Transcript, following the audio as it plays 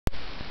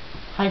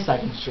Hi,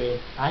 2nd Street.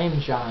 I am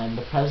John,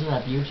 the president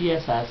of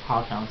Ugss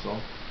Hall Council,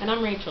 And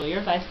I'm Rachel,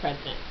 your vice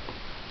president.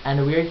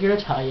 and we are here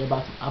to tell you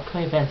about some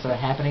upcoming events that are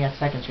happening at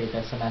 2nd Street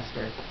this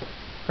semester.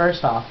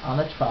 First off, on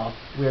the 12th,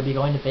 we will be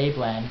going to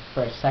Babeland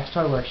for a sex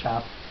toy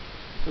workshop,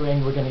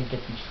 and we're going to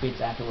get some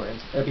treats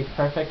afterwards. It'll be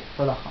perfect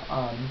for the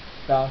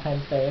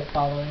Valentine's Day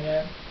following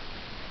it.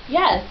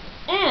 Yes,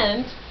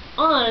 and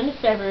on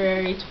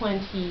February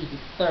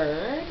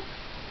 23rd,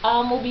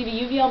 will be the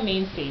UVL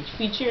main stage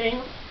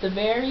featuring the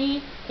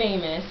very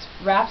famous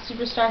rap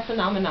superstar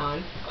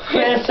phenomenon,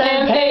 Chris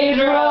and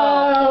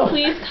Pedro!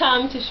 Please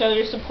come to show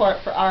your support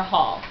for our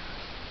hall.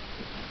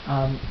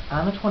 On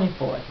the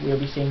 24th, we will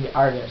be seeing The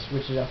Artist,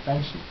 which is a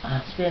French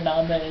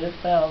Oscar-nominated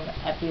film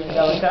at the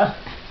Angelica.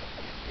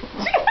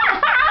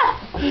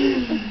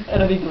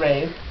 It'll be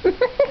great.